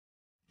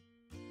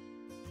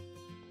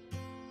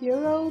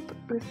Europe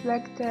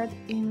reflected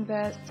in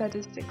the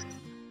statistics.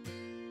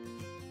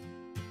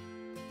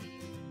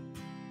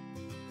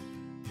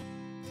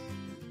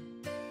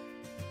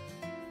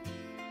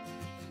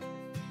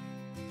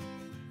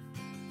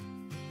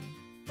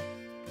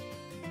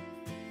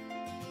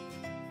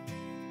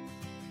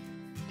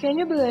 Can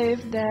you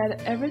believe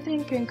that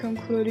everything can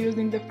conclude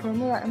using the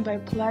formula and by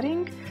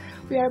plotting?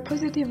 We are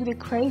positively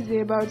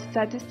crazy about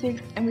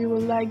statistics, and we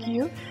would like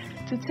you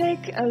to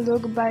take a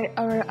look by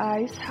our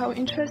eyes how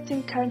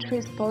interesting country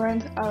is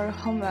Poland, our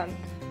homeland.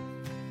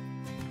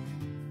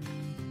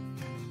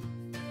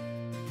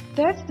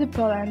 That's the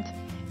Poland.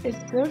 Its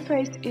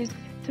surface is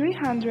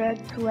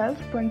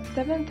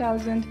 312.7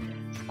 thousand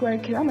square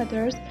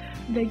kilometers.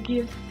 That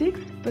gives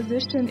 6th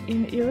position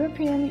in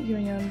European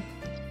Union.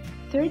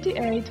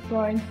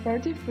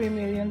 38.43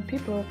 million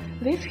people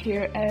live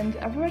here, and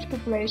average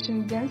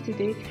population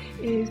density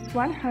is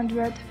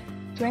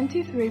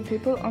 123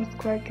 people on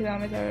square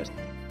kilometers.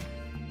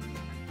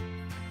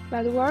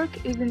 But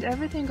work isn't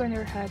everything on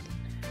your head.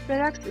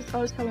 Relax is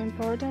also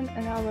important,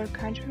 and our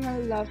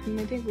countrymen love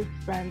meeting with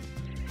friends.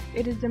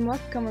 It is the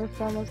most common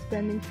form of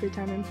spending free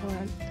time in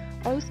Poland.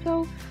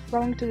 Also,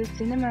 going to the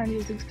cinema and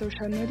using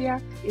social media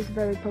is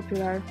very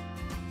popular.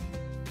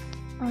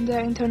 On the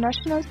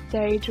international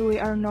stage, we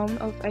are known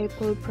of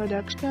apple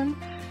production,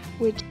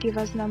 which gives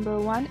us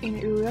 #1 in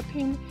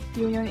European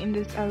Union in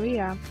this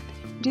area.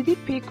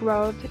 GDP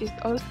growth is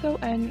also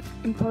an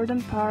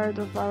important part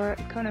of our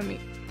economy.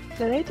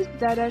 The latest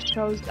data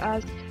shows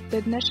us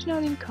that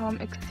national income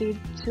exceeds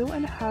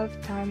 2.5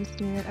 times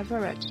union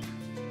average.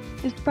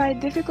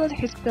 Despite difficult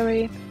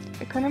history,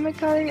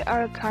 economically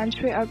our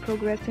country are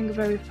progressing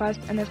very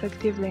fast and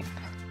effectively.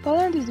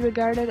 Poland is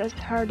regarded as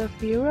heart of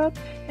Europe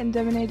and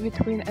dominates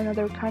between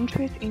other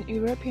countries in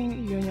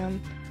European Union.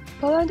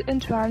 Poland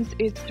entrants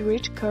its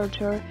rich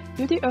culture,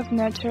 beauty of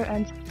nature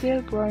and still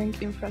growing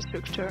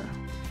infrastructure.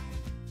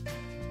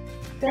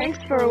 Thanks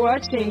for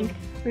watching!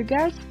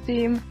 Regards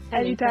Team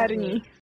Elitarni!